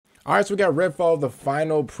All right, so we got Redfall, the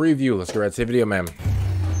final preview. Let's go right to the video, man.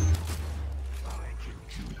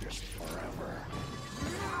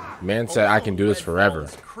 Man said I can do this forever.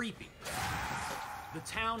 Creepy. The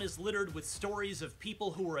town is littered with stories of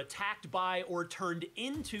people who were attacked by or turned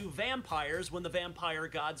into vampires when the vampire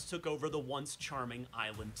gods took over the once charming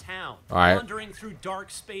island town. All right. Wandering through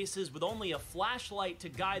dark spaces with only a flashlight to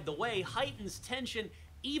guide the way heightens tension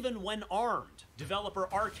even when armed. Developer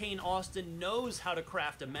Arkane Austin knows how to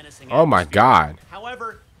craft a menacing atmosphere. Oh my god.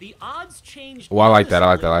 However, the odds changed. Oh, I like that. I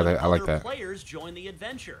like that. I like that. Players join the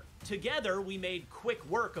adventure. Together, we made quick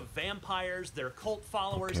work of vampires, their cult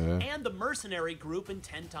followers, and the mercenary group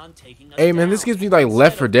intent on taking us Hey man, down. this gives me like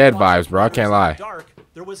Left 4 Dead vibes, bro. I can't lie. Dark,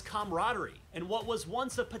 there was camaraderie, and what was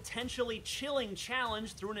once a potentially chilling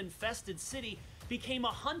challenge through an infested city became a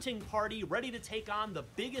hunting party ready to take on the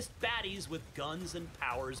biggest baddies with guns and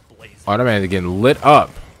powers blazing. Oh, that man is getting lit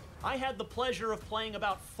up. I had the pleasure of playing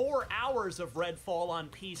about 4 hours of Redfall on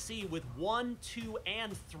PC with 1, 2,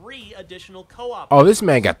 and 3 additional co-op. Oh, this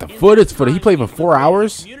man got the footage for it. He played for 4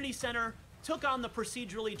 hours. Community Center, took on the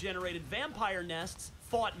procedurally generated vampire nests,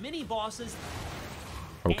 fought mini bosses,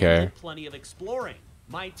 and did plenty of exploring.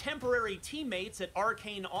 My temporary teammates at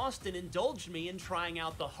Arkane Austin indulged me in trying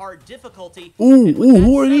out the hard difficulty. Ooh,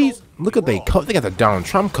 who are these? Look at they got the Donald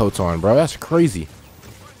Trump coats on, bro. That's crazy.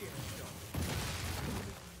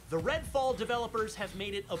 The Redfall developers have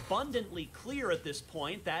made it abundantly clear at this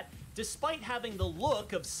point that, despite having the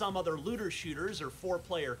look of some other looter shooters or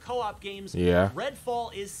 4-player co-op games,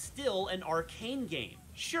 Redfall is still an Arkane game.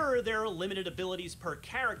 Sure, there are limited abilities per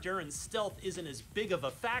character and stealth isn't as big of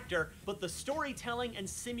a factor, but the storytelling and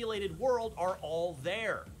simulated world are all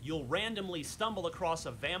there. You'll randomly stumble across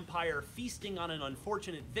a vampire feasting on an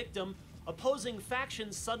unfortunate victim. Opposing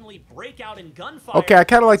factions suddenly break out in gunfire. Okay, I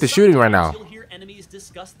kind of like the shooting right now. You'll hear enemies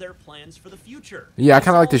discuss their plans for the future. Yeah, I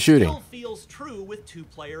kind of like the shooting. Still feels true with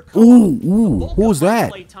 2-player co-op. Ooh, who's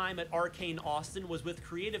that? Playtime at Arkane Austin was with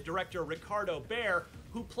creative director Ricardo Bear,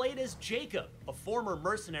 who played as Jacob, a former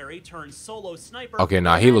mercenary turned solo sniper. Okay,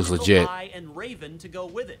 nah, he looks legit. And Raven to go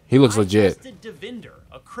with it. He looks legit. Tested Devinder,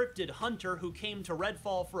 a cryptid hunter who came to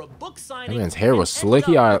Redfall for a book signing. That man's hair was slick.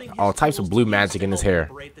 He had all types of blue magic in his hair.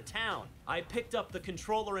 The town. I picked up the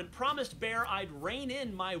controller and promised Bear I'd rein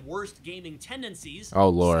in my worst gaming tendencies. Oh,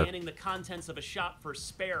 Lord. Scanning the contents of a shop for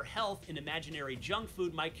spare health in imaginary junk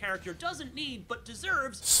food my character doesn't need but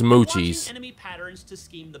deserves. Smoochies. Watching enemy patterns to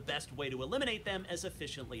scheme the best way to eliminate them as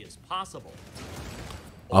efficiently as possible.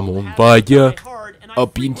 I'm on fire.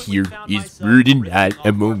 Up in here is burning hot.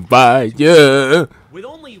 I'm on fire. With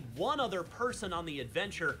only one other person on the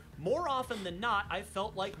adventure, more often than not, I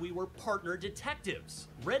felt like we were partner detectives.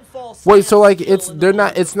 Redfall. Wait, so like it's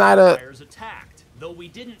not a. Attacked. Though we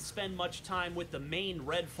didn't spend much time with the main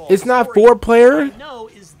Redfall. It's not story, 4-player. What I know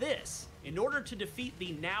is this: in order to defeat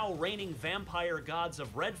the now reigning vampire gods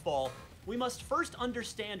of Redfall, we must first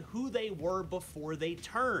understand who they were before they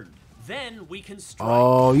turned. Then we can strike.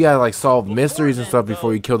 Oh, you gotta like solve mysteries and stuff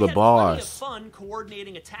before you kill the boss. Plenty of fun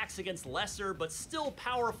coordinating attacks against lesser but still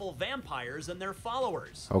powerful vampires and their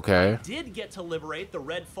followers. Okay. I did get to liberate the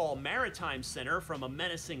Redfall Maritime Center from a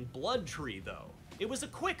menacing blood tree, though. It was a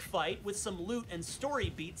quick fight with some loot and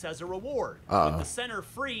story beats as a reward. With the center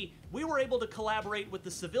free, we were able to collaborate with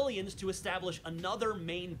the civilians to establish another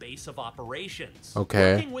main base of operations.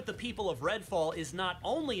 Okay. Working with the people of Redfall is not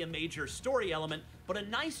only a major story element, but a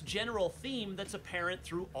nice general theme that's apparent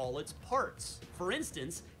through all its parts. For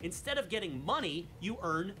instance, instead of getting money, you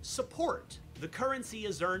earn support. The currency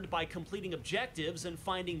is earned by completing objectives and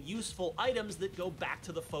finding useful items that go back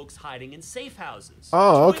to the folks hiding in safe houses.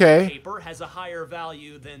 Oh, okay. Toilet paper has a higher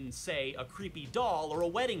value than, say, a creepy doll or a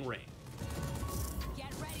wedding ring.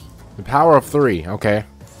 Get ready. The power of 3. Okay.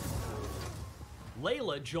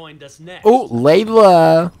 Layla joined us next. Oh,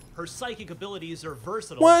 Layla. Her psychic abilities are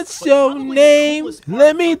versatile. What's your name?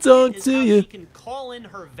 Let me talk to you. She can call in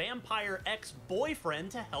her vampire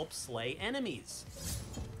ex-boyfriend to help slay enemies.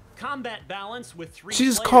 Combat balance with 3 She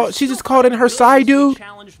just players called in her side dude.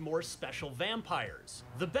 Challenged more special vampires.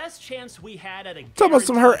 The best chance we had at a Talk about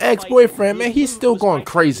some her ex-boyfriend, man. He's still going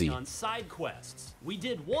crazy. On side quests. We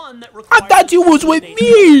did one that I thought you was with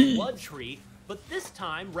me. Blood tree, but this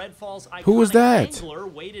time Redfall's iconic Who was that? angler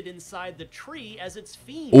waited inside the tree as its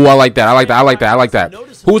fiend. Oh, I like that. I like that. I like that. I like that.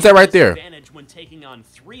 Who's that right there?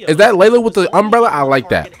 Is that Layla with the umbrella? I like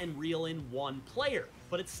that. And reel in 1 player.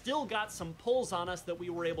 But it still got some pulls on us that we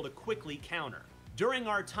were able to quickly counter. During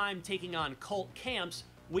our time taking on cult camps,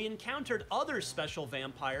 we encountered other special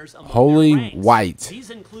vampires among Holy their ranks. white. These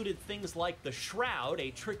included things like the Shroud, a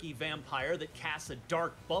tricky vampire that casts a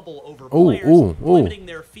dark bubble over Ooh, players, ooh, ooh. limiting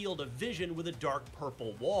their field of vision with a dark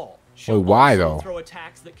purple wall. She'll why, also though? throw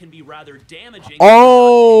attacks that can be rather damaging.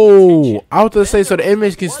 Oh, I was gonna say, so the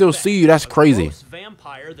image can still see you. That's crazy. A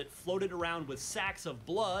vampire that floated around with sacks of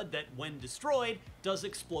blood that, when destroyed, does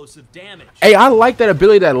explosive damage. Hey, I like that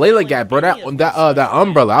ability that Layla got, bro. That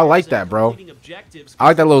umbrella, I like that, bro. I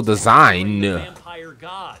like that little design. Vampire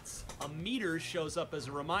gods. A meter shows up as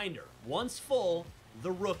a reminder. Once full,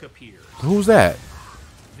 the Rook appears. Who's that?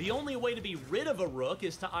 The only way to be rid of a Rook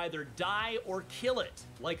is to either die or kill it.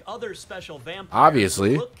 Like other special vampires,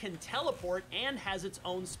 Obviously. the Rook can teleport and has its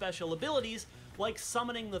own special abilities, like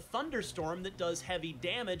summoning the thunderstorm that does heavy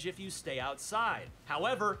damage if you stay outside.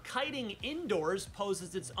 However, kiting indoors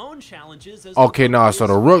poses its own challenges. As Okay, nah, so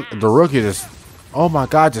the Rook is just, oh my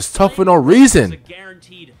god, just tough for no reason. It's a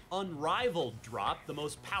guaranteed unrivaled drop, the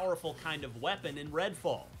most powerful kind of weapon in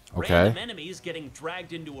Redfall. Okay. Random enemies getting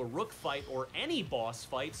dragged into a Rook fight or any boss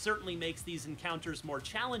fight certainly makes these encounters more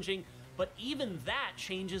challenging, but even that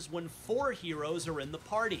changes when 4 heroes are in the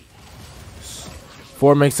party.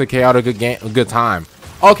 4 makes a chaotic a good time.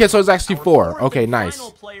 Okay, so it's actually 4. Okay, nice.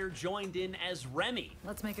 Final player joined in as Remy.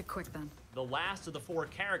 Let's make it quick then. The last of the 4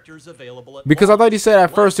 characters available at Because I launch. thought he said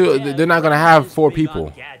at first Let's they're not gonna have 4 Remy is big on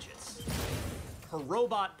people. gadgets. Her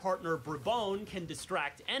robot partner Brabone can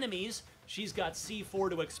distract enemies. She's got C4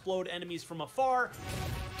 to explode enemies from afar.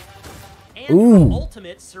 And Ooh. her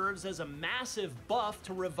ultimate serves as a massive buff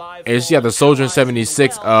to revive. And she had the fallen Soldier allies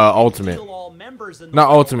 76 as well and ultimate. heal all members in the Not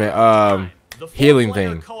fight ultimate, at one time. The healing four-player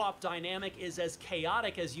thing. Co-op dynamic is as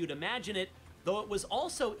chaotic as you'd imagine it, though it was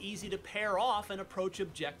also easy to pair off and approach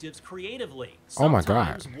objectives creatively. Oh my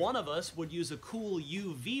God. Sometimes one of us would use a cool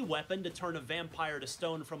UV weapon to turn a vampire to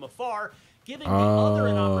stone from afar, giving the other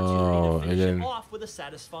an opportunity to finish it off with a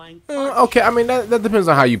satisfying punch. Okay, I mean that depends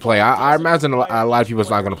on how you play. I imagine a lot of people's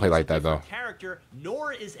not gonna play like that though. Character,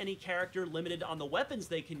 nor is any character limited on the weapons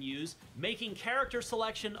they can use, making character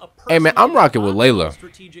selection a Hey, man, I'm personal rocking with Layla.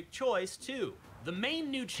 strategic choice too. The main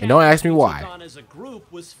new challenge And don't ask me we why. took on as a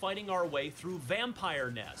group was fighting our way through vampire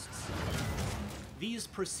nests. These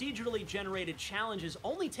procedurally generated challenges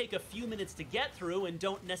only take a few minutes to get through and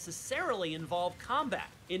don't necessarily involve combat.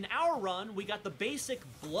 In our run, we got the basic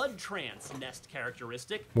blood trance nest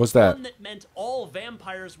characteristic. What's that? One that meant all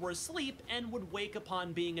vampires were asleep and would wake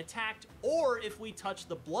upon being attacked, or if we touched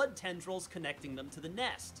the blood tendrils connecting them to the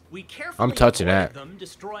nest. We carefully I'm touching avoided that. them,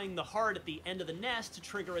 destroying the heart at the end of the nest to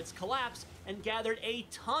trigger its collapse, and gathered a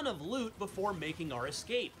ton of loot before making our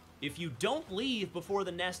escape. If you don't leave before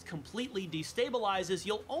the nest completely destabilizes,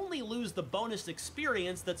 you'll only lose the bonus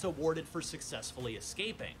experience that's awarded for successfully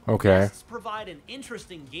escaping. Okay. Nests provide an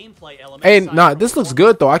interesting gameplay element. Hey, aside nah, from this looks performance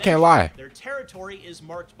good though. I can't potential. lie. Their territory is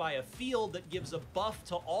marked by a field that gives a buff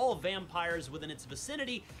to all vampires within its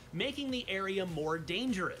vicinity, making the area more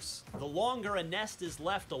dangerous. The longer a nest is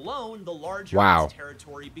left alone, the larger Wow. its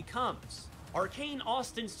territory becomes. Arkane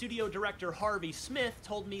Austin studio director Harvey Smith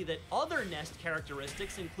told me that other nest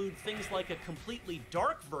characteristics include things like a completely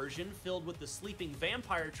dark version filled with the sleeping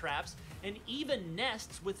vampire traps, and even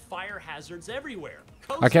nests with fire hazards everywhere.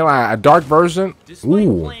 I can't lie, a dark version. Despite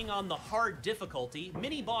Ooh. playing on the hard difficulty,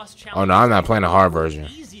 mini boss challenges Oh no, I'm not playing the hard version.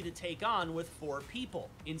 easy to take on with 4 people.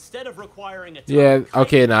 Instead of requiring a ton Yeah, of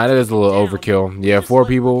okay, nah, that is a little down, overkill. we Yeah, just 4 let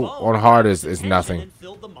people Ramon on hard grab is his engine nothing. and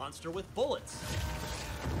filled the monster with bullets.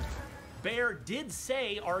 Bear did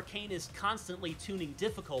say Arkane is constantly tuning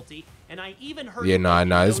difficulty, and I even heard Yeah, him nah, making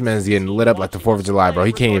nah, this notes man's as getting he lit up like the watched 4th of us July, bro.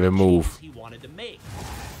 He play can't even regarding move. changes he wanted to make.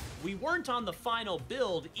 We weren't on the final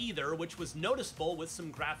build either, which was noticeable with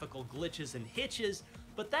some graphical glitches and hitches,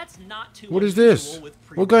 but that's not too What is unusual this? with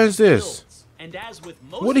What gun is previous this? builds. And as with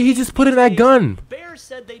most What did he just put in games that these gun? days, Bear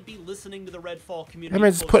said they'd be listening to the Redfall community. That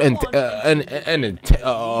man just put post in launch and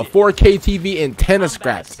a 4K TV antenna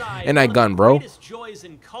scraps in that gun, bro. Joys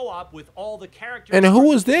in co-op with all the characters And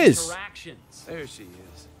who is are the this? interactions. There she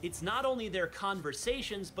is. It's not only their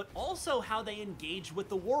conversations, but also how they engage with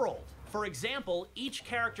the world. For example, each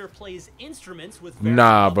character plays instruments with varying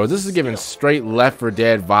Nah, bro, levels this of is giving skill. straight Left 4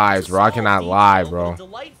 Dead vibes, bro. I cannot lie, bro. A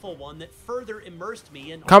delightful one that further immersed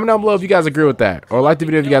me in Comment down below if you guys agree with that, or like the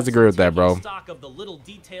video if you guys agree with that, bro. Stock of the little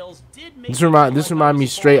details did make This me remind feel like me I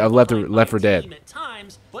was straight of falling Left behind my 4 Dead. team at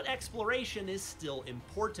times, but exploration is still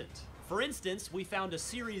important. For instance, we found a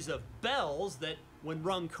series of bells that, when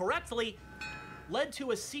rung correctly, led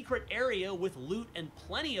to a secret area with loot and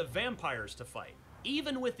plenty of vampires to fight.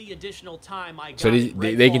 Even with the additional time I got So in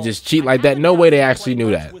they can Redfall, just cheat I like that? haven't No way gotten they to actually play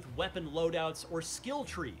knew much that. with weapon loadouts or skill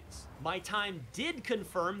trees. My time did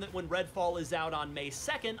confirm that when Redfall is out on May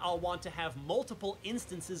 2nd, I'll want to have multiple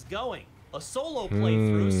instances going. A solo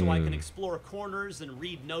playthrough so I can explore corners and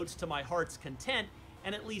read notes to my heart's content,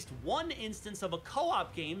 and at least one instance of a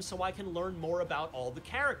co-op game so I can learn more about all the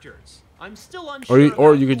characters. I'm still unsure.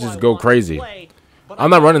 Or you could just go crazy. I'm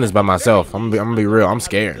not running this by myself. I'm gonna be real. I'm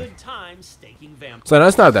scared. So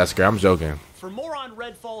that's not that scary. I'm joking. For more on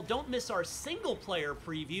Redfall, don't miss our single-player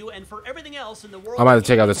preview, and for everything else in the world, I'm about to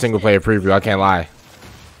check out the single-player preview. I can't lie.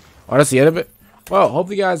 Oh, that's the end of it. Well,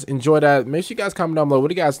 hopefully you guys enjoyed that. Make sure you guys comment down below. What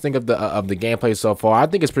do you guys think of the gameplay so far? I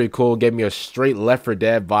think it's pretty cool. Gave me a straight Left 4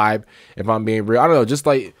 Dead vibe, if I'm being real. I don't know, just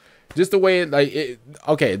the way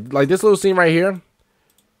okay, like this little scene right here,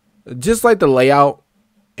 just like the layout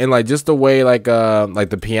and like just the way like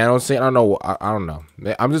the piano scene. I don't know.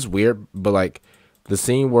 I'm just weird, but like the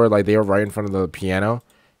scene where like they were right in front of the piano,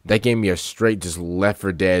 that gave me a straight just Left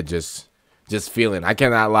 4 Dead just feeling. I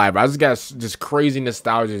cannot lie, but I just got just crazy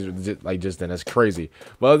nostalgia just then. That's crazy.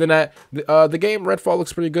 But other than that, the game Redfall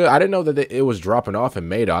looks pretty good. I didn't know that it was dropping off in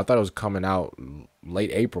May though. I thought it was coming out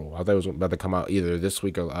late April. I thought it was about to come out either this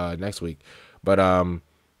week or next week. But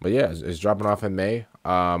yeah, it's dropping off in May.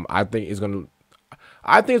 I think it's gonna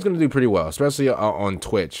do pretty well, especially on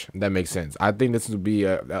Twitch. That makes sense. I think this would be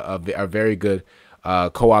a very good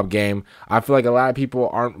co-op game. I feel like a lot of people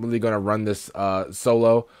aren't really gonna run this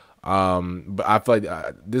solo. But I feel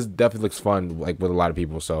like this definitely looks fun, like with a lot of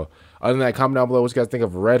people. So other than that, comment down below what you guys think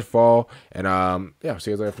of Redfall, and yeah,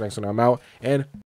 see you guys later for the next one. I'm out, and